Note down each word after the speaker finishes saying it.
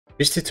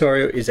This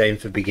tutorial is aimed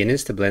for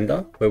beginners to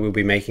Blender, where we'll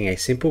be making a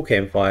simple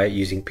campfire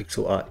using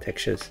pixel art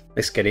textures.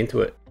 Let's get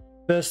into it.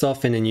 First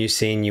off, in a new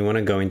scene, you want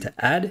to go into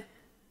Add,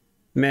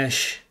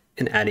 Mesh,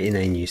 and add in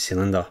a new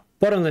cylinder.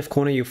 Bottom left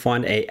corner, you'll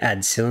find a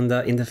Add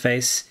Cylinder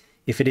interface.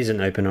 If it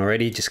isn't open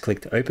already, just click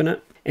to open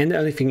it. And the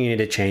only thing you need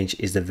to change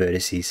is the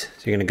vertices.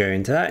 So you're going to go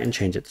into that and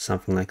change it to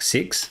something like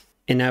 6.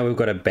 And now we've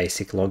got a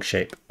basic log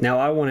shape. Now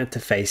I want it to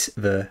face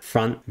the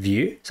front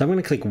view. So I'm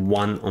going to click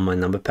 1 on my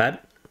number pad,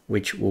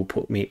 which will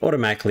put me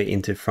automatically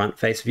into front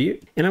face view.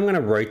 And I'm going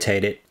to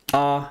rotate it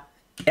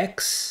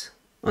RX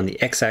on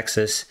the X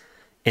axis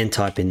and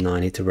type in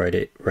 90 to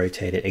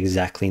rotate it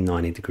exactly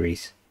 90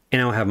 degrees.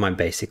 And I'll have my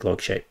basic log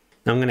shape.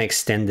 Now I'm going to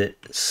extend it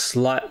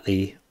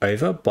slightly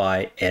over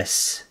by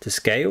S to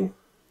scale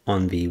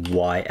on the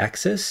Y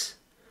axis,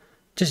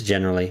 just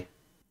generally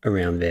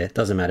around there,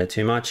 doesn't matter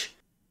too much.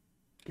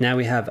 Now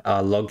we have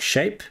our log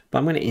shape, but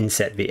I'm going to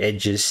inset the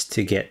edges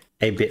to get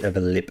a bit of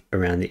a lip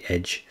around the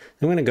edge.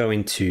 I'm going to go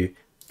into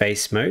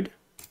face mode,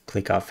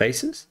 click our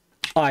faces,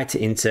 I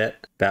to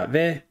insert about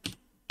there,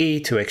 E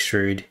to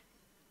extrude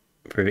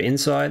for the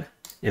inside,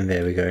 and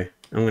there we go.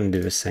 I'm going to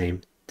do the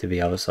same to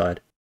the other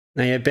side.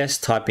 Now you're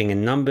best typing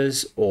in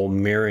numbers or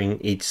mirroring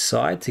each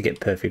side to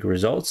get perfect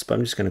results, but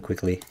I'm just going to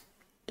quickly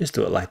just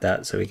do it like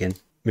that so we can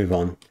move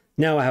on.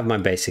 Now I have my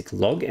basic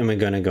log and we're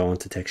going to go on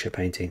to texture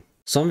painting.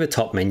 So on the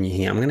top menu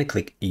here, I'm going to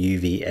click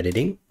UV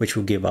editing, which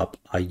will give up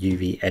our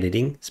UV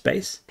editing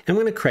space. I'm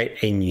going to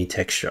create a new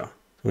texture.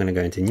 I'm going to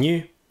go into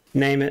new,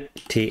 name it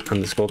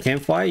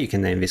T_Campfire. You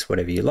can name this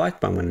whatever you like,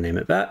 but I'm going to name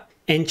it that.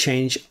 And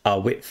change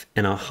our width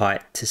and our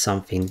height to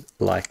something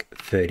like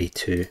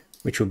 32,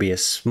 which will be a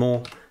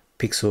small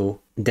pixel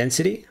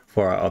density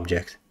for our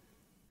object.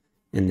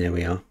 And there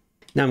we are.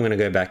 Now I'm going to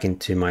go back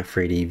into my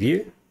 3D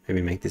view.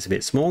 Maybe make this a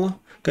bit smaller.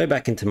 Go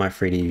back into my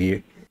 3D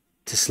view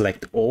to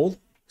select all.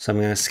 So I'm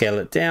going to scale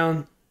it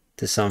down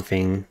to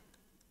something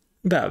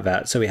about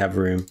that. So we have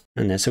room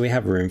in there. So we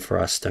have room for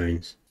our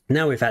stones.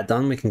 Now with that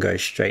done, we can go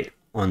straight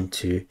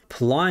onto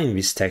applying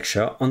this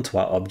texture onto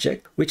our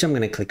object, which I'm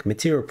going to click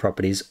material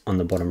properties on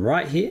the bottom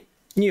right here,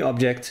 new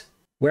object,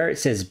 where it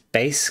says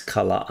base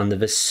color under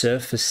the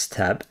surface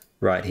tab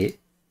right here.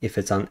 If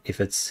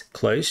it's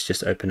closed,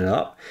 just open it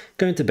up.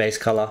 Go into base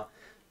color,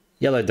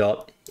 yellow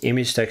dot,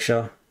 image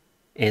texture,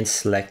 and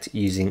select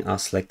using our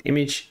select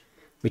image,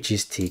 which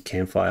is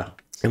Campfire.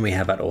 And we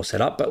have that all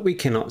set up, but we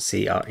cannot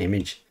see our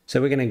image.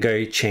 So we're going to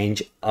go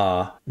change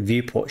our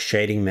viewport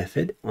shading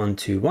method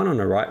onto one on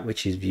the right,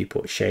 which is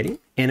viewport shading.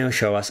 And it'll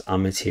show us our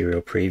material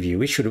preview,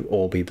 which should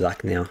all be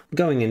black now.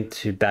 Going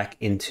into back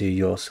into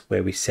yours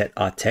where we set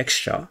our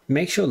texture,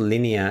 make sure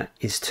linear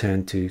is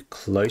turned to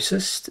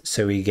closest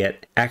so we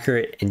get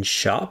accurate and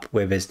sharp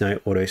where there's no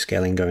auto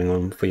scaling going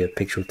on for your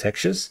pixel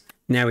textures.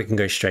 Now we can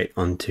go straight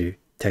onto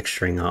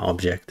texturing our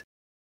object.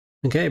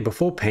 Okay,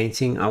 before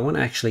painting, I want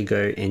to actually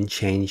go and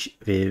change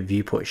the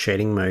viewport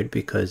shading mode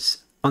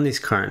because on this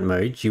current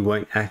mode, you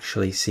won't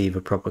actually see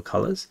the proper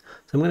colors.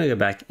 So I'm going to go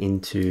back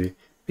into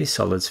this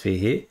solid sphere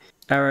here,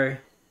 arrow,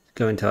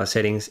 go into our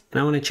settings,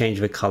 and I want to change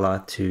the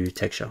color to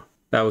texture.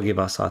 That will give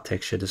us our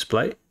texture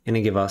display and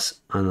it'll give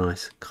us a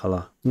nice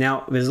color.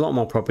 Now, there's a lot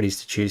more properties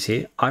to choose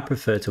here. I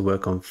prefer to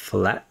work on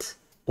flat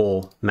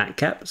or matte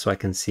cap so I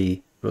can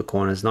see the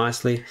corners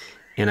nicely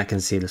and I can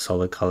see the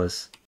solid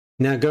colors.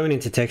 Now going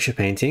into texture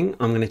painting,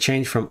 I'm going to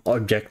change from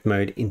object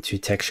mode into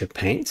texture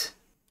paint.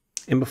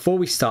 And before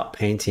we start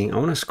painting, I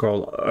want to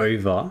scroll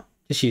over,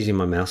 just using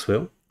my mouse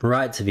wheel,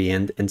 right to the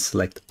end and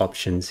select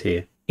options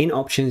here. In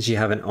options, you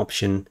have an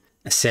option,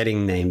 a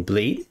setting named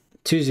bleed.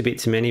 2 is a bit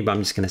too many, but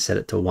I'm just going to set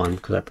it to 1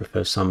 because I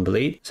prefer some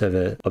bleed so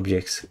the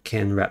objects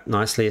can wrap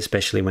nicely,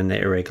 especially when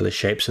they're irregular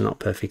shapes and not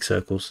perfect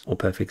circles or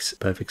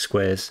perfect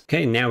squares.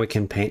 Okay, now we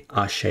can paint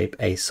our shape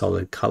a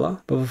solid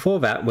color. But before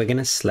that, we're going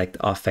to select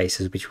our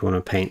faces, which we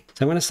want to paint.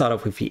 So I'm going to start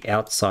off with the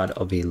outside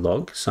of the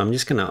log. So I'm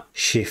just going to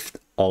Shift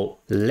Alt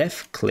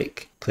left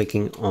click,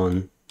 clicking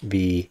on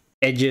the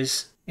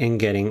edges and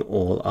getting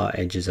all our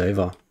edges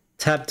over.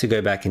 Tab to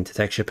go back into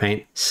texture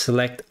paint,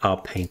 select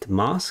our paint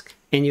mask,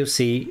 and you'll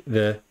see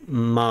the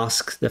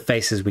masks, the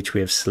faces which we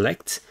have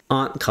selected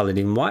aren't colored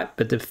in white,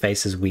 but the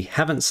faces we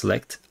haven't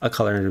selected are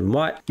colored in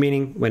white,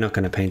 meaning we're not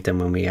going to paint them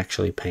when we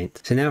actually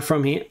paint. So now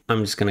from here,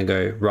 I'm just going to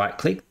go right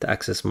click to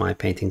access my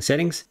painting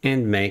settings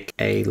and make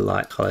a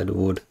light colored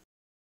wood.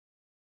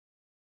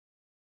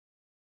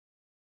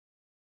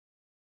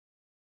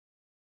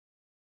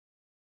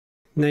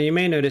 Now you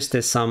may notice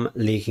there's some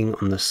leaking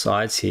on the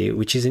sides here,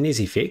 which is an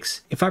easy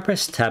fix. If I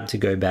press tab to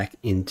go back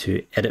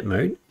into edit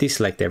mode,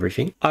 deselect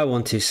everything, I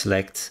want to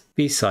select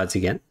these sides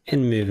again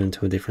and move them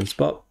to a different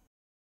spot.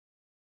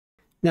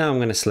 Now I'm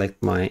going to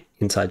select my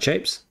inside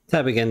shapes,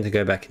 tab again to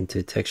go back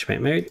into texture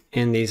paint mode,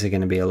 and these are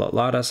going to be a lot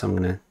lighter, so I'm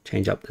going to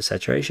change up the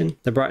saturation,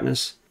 the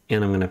brightness,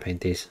 and I'm going to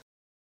paint these.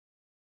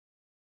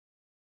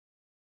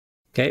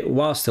 Okay,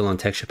 while still on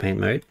texture paint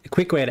mode, a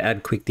quick way to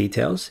add quick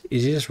details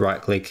is you just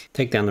right click,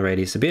 take down the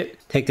radius a bit,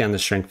 take down the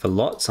strength a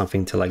lot,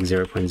 something to like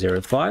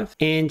 0.05,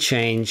 and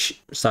change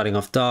starting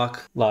off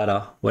dark,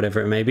 lighter, whatever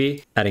it may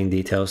be, adding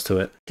details to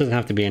it. Doesn't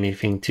have to be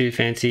anything too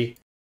fancy,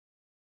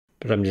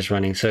 but I'm just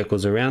running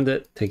circles around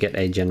it to get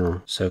a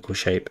general circle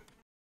shape.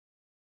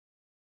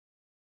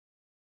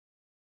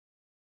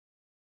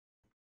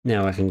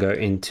 Now I can go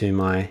into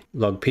my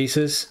log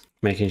pieces,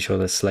 making sure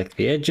to select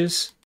the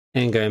edges,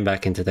 and going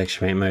back into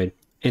texture paint mode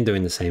and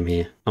doing the same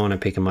here. I want to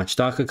pick a much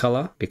darker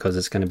color because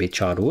it's going to be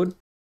charred wood,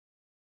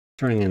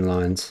 drawing in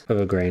lines of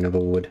a grain of a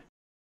wood.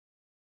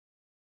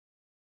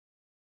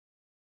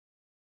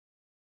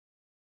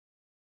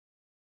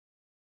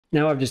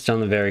 Now I've just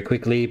done it very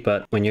quickly,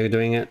 but when you're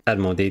doing it, add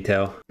more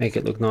detail, make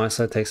it look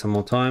nicer, take some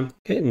more time.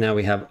 Okay, now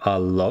we have our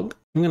log.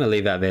 I'm going to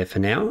leave that there for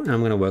now, and I'm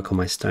going to work on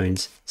my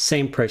stones.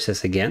 Same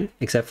process again,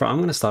 except for I'm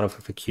going to start off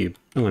with a cube.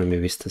 I'm going to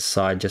move this to the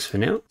side just for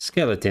now,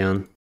 scale it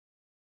down.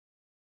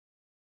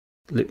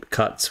 Loop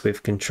cuts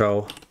with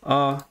Control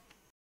R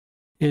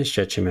and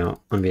stretch them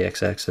out on the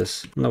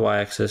x-axis, on the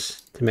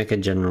y-axis to make a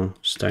general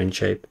stone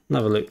shape.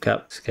 Another loop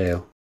cut,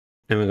 scale,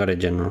 and we've got a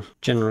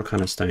general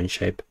kind of stone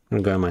shape. I'm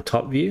going to go in my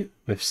top view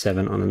with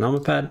 7 on the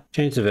number pad,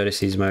 change the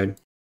vertices mode,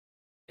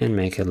 and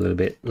make it a little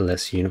bit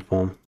less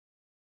uniform.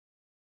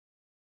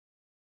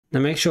 Now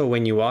make sure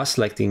when you are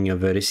selecting your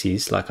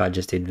vertices, like I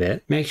just did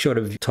there, make sure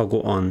to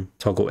toggle on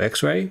Toggle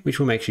X-Ray, which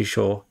will make you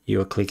sure you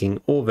are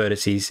clicking all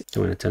vertices. So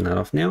I'm going to turn that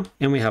off now.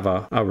 And we have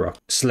our rock.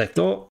 Select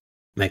all,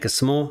 make it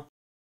small,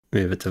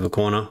 move it to the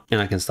corner,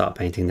 and I can start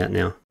painting that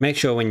now. Make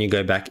sure when you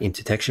go back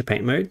into texture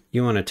paint mode,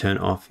 you want to turn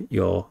off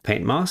your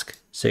paint mask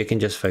so you can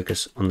just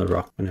focus on the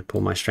rock. I'm going to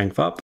pull my strength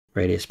up,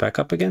 radius back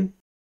up again,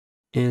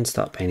 and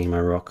start painting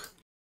my rock.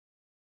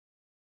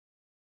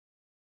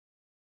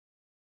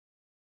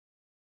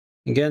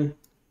 Again,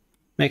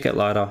 make it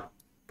lighter,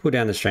 pull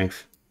down the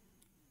strength,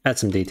 add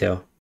some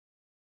detail.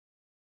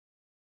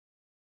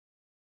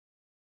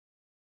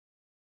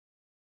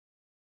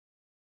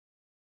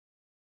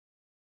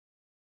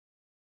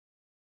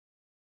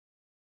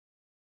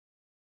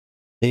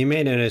 Now you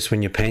may notice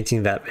when you're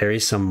painting that there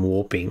is some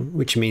warping,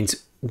 which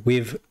means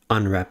we've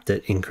unwrapped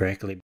it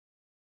incorrectly.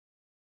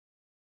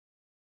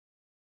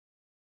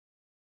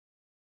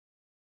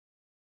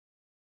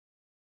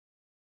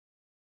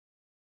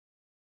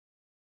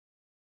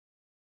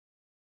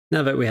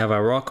 Now that we have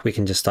our rock, we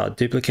can just start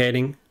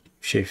duplicating,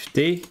 Shift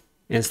D,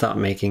 and start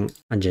making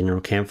a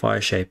general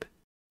campfire shape.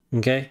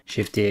 Okay,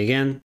 Shift D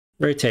again,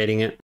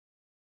 rotating it.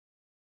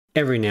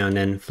 Every now and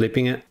then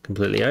flipping it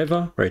completely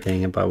over,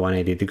 rotating it by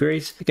 180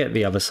 degrees to get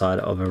the other side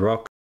of a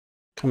rock.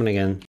 Coming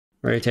again,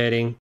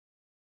 rotating.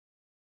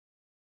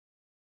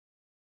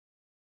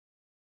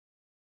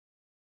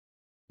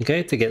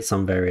 Okay, to get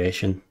some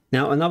variation.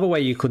 Now another way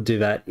you could do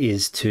that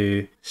is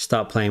to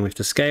start playing with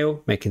the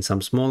scale, making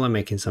some smaller,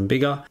 making some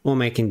bigger, or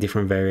making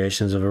different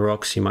variations of the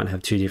rocks. You might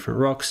have 2 different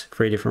rocks,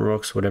 3 different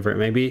rocks, whatever it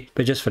may be.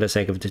 But just for the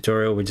sake of a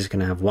tutorial, we're just going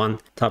to have one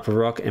type of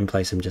rock and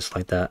place them just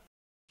like that.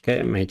 Okay,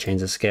 it may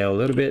change the scale a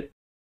little bit,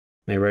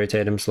 may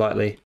rotate them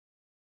slightly.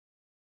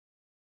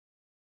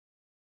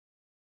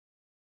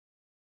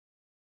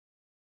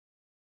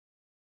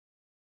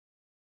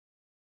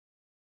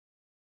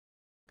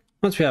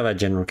 Once we have our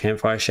general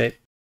campfire shape,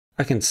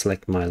 I can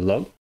select my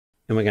log,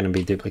 and we're going to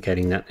be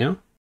duplicating that now.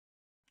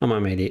 I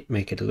might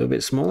make it a little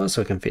bit smaller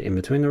so it can fit in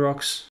between the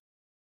rocks.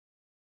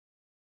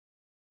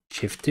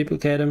 Shift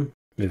duplicate them,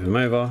 move them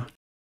over.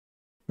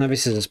 Now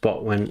this is a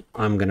spot when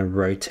I'm going to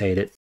rotate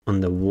it on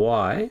the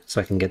Y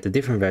so I can get the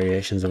different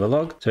variations of a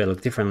log so they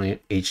look differently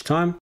each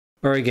time.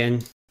 Or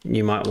again,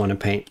 you might want to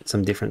paint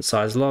some different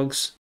size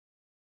logs.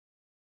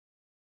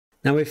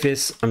 Now with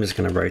this, I'm just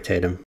going to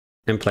rotate them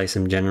and place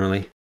them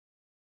generally.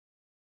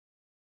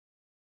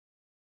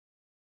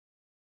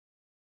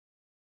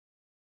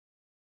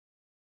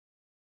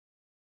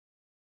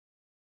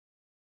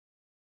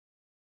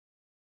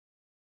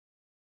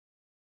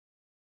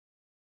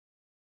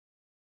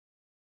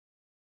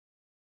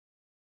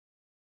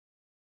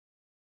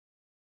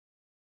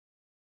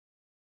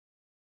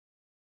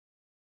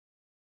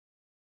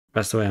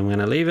 That's the way I'm going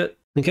to leave it.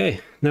 Okay,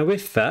 now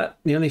with that,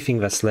 the only thing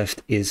that's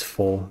left is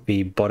for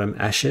the bottom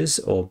ashes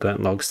or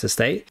burnt logs to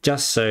stay,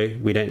 just so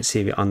we don't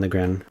see the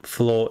underground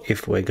floor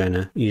if we're going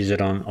to use it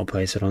on or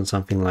place it on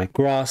something like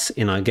grass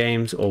in our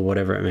games or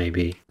whatever it may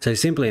be. So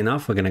simply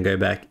enough, we're going to go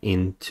back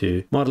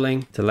into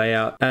modeling, to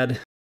layout, add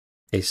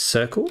a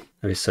circle.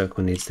 Every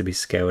circle needs to be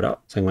scaled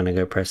up. So I'm going to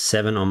go press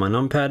 7 on my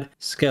numpad,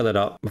 scale it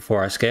up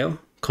before I scale.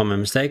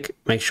 Common mistake,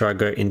 make sure I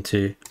go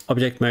into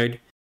object mode,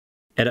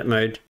 edit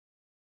mode,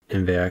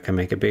 and there I can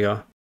make it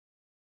bigger.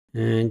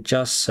 And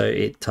just so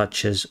it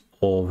touches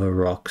all the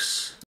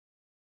rocks.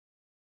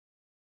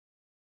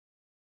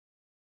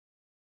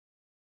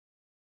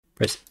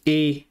 Press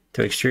E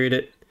to extrude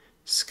it,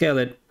 scale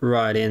it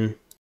right in,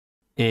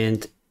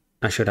 and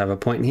I should have a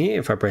point here.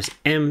 If I press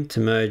M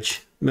to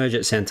merge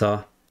at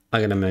center,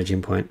 I get a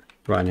merging point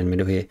right in the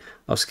middle here.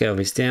 I'll scale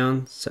this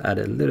down, so add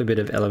a little bit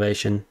of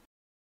elevation.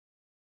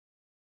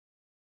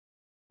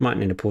 Might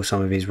need to pull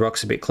some of these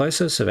rocks a bit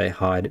closer so they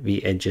hide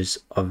the edges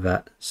of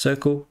that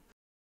circle.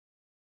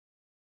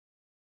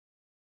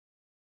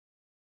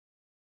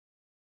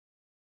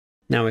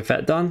 Now with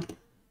that done,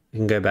 we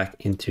can go back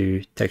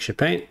into texture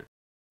paint.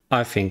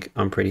 I think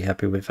I'm pretty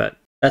happy with that.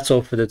 That's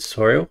all for the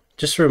tutorial.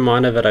 Just a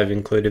reminder that I've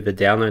included the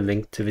download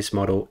link to this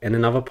model and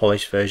another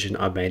polished version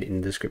I've made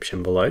in the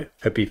description below.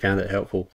 Hope you found it helpful.